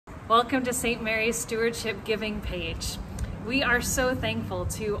Welcome to St. Mary's Stewardship Giving page. We are so thankful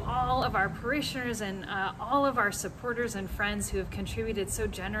to all of our parishioners and all of our supporters and friends who have contributed so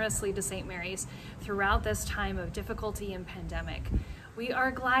generously to St. Mary's throughout this time of difficulty and pandemic. We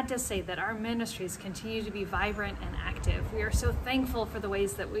are glad to say that our ministries continue to be vibrant and active. We are so thankful for the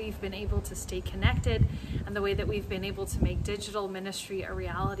ways that we've been able to stay connected and the way that we've been able to make digital ministry a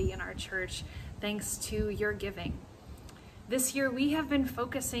reality in our church thanks to your giving. This year we have been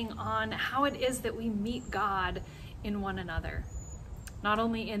focusing on how it is that we meet God in one another, not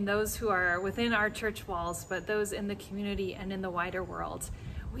only in those who are within our church walls, but those in the community and in the wider world.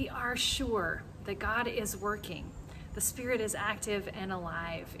 We are sure that God is working. The Spirit is active and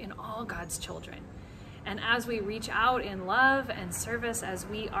alive in all God's children. And as we reach out in love and service, as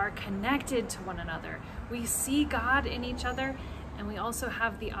we are connected to one another, we see God in each other, and we also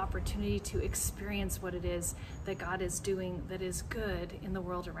have the opportunity to experience what it is that God is doing that is good in the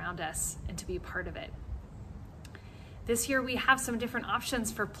world around us and to be part of it. This year we have some different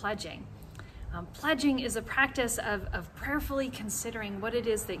options for pledging. Pledging is a practice of prayerfully considering what it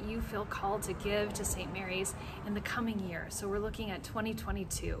is that you feel called to give to St. Mary's in the coming year. So we're looking at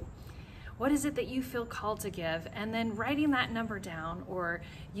 2022. What is it that you feel called to give? And then writing that number down or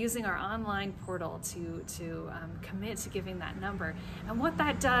using our online portal to commit to giving that number. And what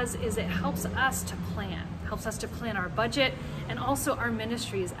that does is it helps us to plan our budget and also our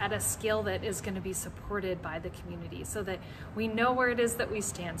ministries at a scale that is going to be supported by the community, so that we know where it is that we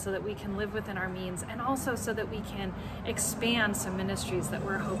stand, so that we can live within our means, and also so that we can expand some ministries that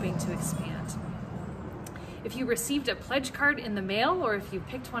we're hoping to expand. If you received a pledge card in the mail, or if you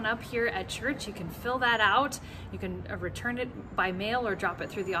picked one up here at church, you can fill that out. You can return it by mail or drop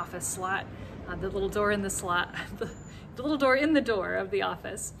it through the office slot, the little door in the slot, the little door in the door of the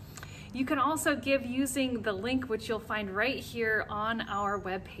office. You can also give using the link, which you'll find right here on our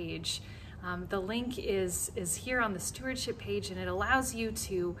webpage. The link is here on the stewardship page, and it allows you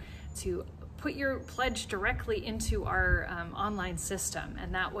to put your pledge directly into our online system,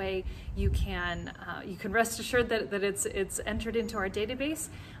 and that way you can rest assured that it's entered into our database,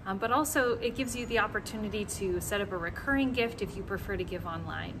 but also it gives you the opportunity to set up a recurring gift if you prefer to give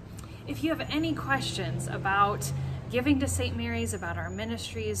online. If you have any questions about giving to St. Mary's, about our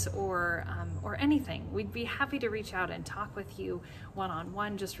ministries, or anything, we'd be happy to reach out and talk with you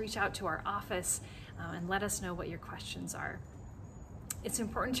one-on-one. Just reach out to our office and let us know what your questions are. It's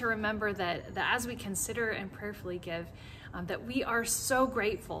important to remember that as we consider and prayerfully give, that we are so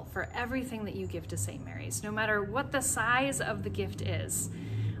grateful for everything that you give to St. Mary's. No matter what the size of the gift is,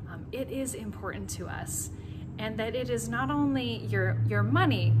 it is important to us. And that it is not only your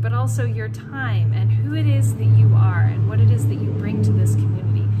money, but also your time and who it is that you are and what it is that you bring to this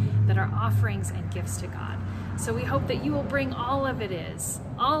community that are offerings and gifts to God. So we hope that you will bring all of it is,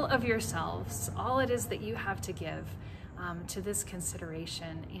 all of yourselves, all it is that you have to give to this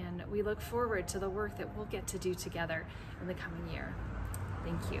consideration, and we look forward to the work that we'll get to do together in the coming year.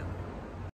 Thank you.